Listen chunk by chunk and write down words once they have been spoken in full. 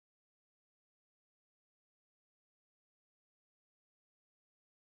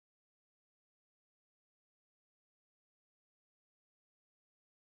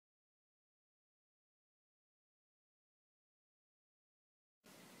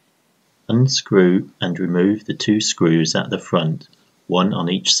Unscrew and remove the two screws at the front, one on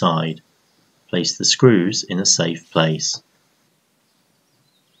each side. Place the screws in a safe place.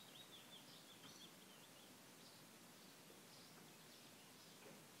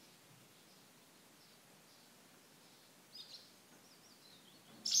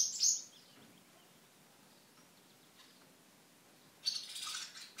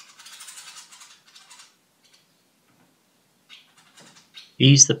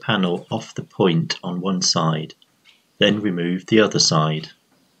 Ease the panel off the point on one side, then remove the other side.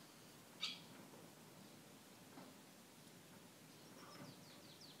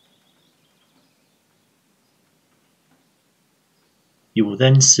 You will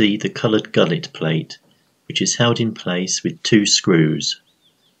then see the coloured gullet plate, which is held in place with two screws.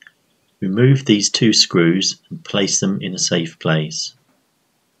 Remove these two screws and place them in a safe place.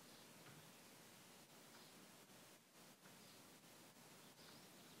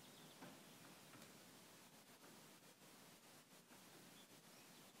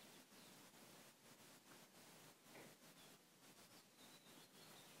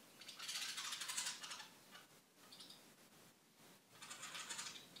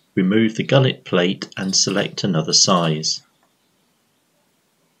 Remove the gullet plate and select another size.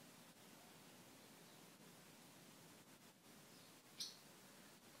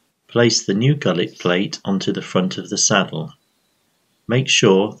 Place the new gullet plate onto the front of the saddle. Make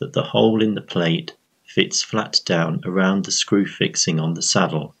sure that the hole in the plate fits flat down around the screw fixing on the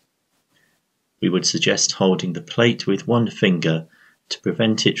saddle. We would suggest holding the plate with one finger to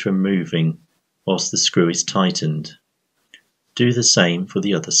prevent it from moving whilst the screw is tightened. Do the same for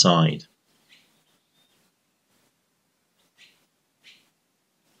the other side.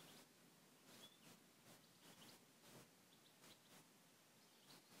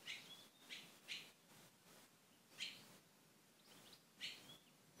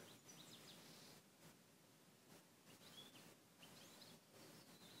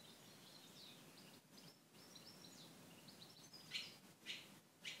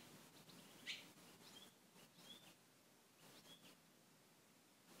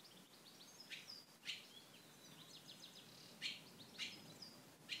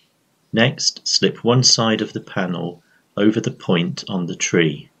 Next, slip one side of the panel over the point on the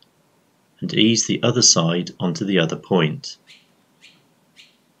tree and ease the other side onto the other point.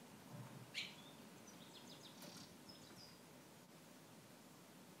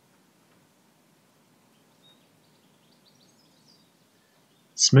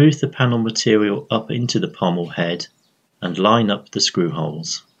 Smooth the panel material up into the pommel head and line up the screw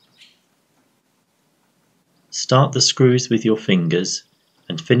holes. Start the screws with your fingers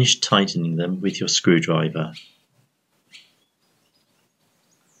and finish tightening them with your screwdriver.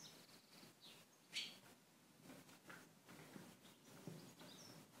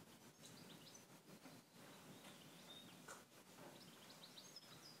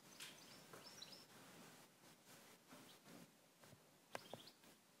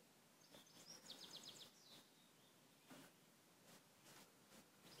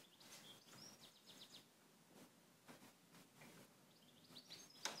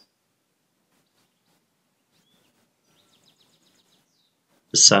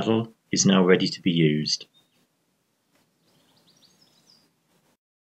 The saddle is now ready to be used.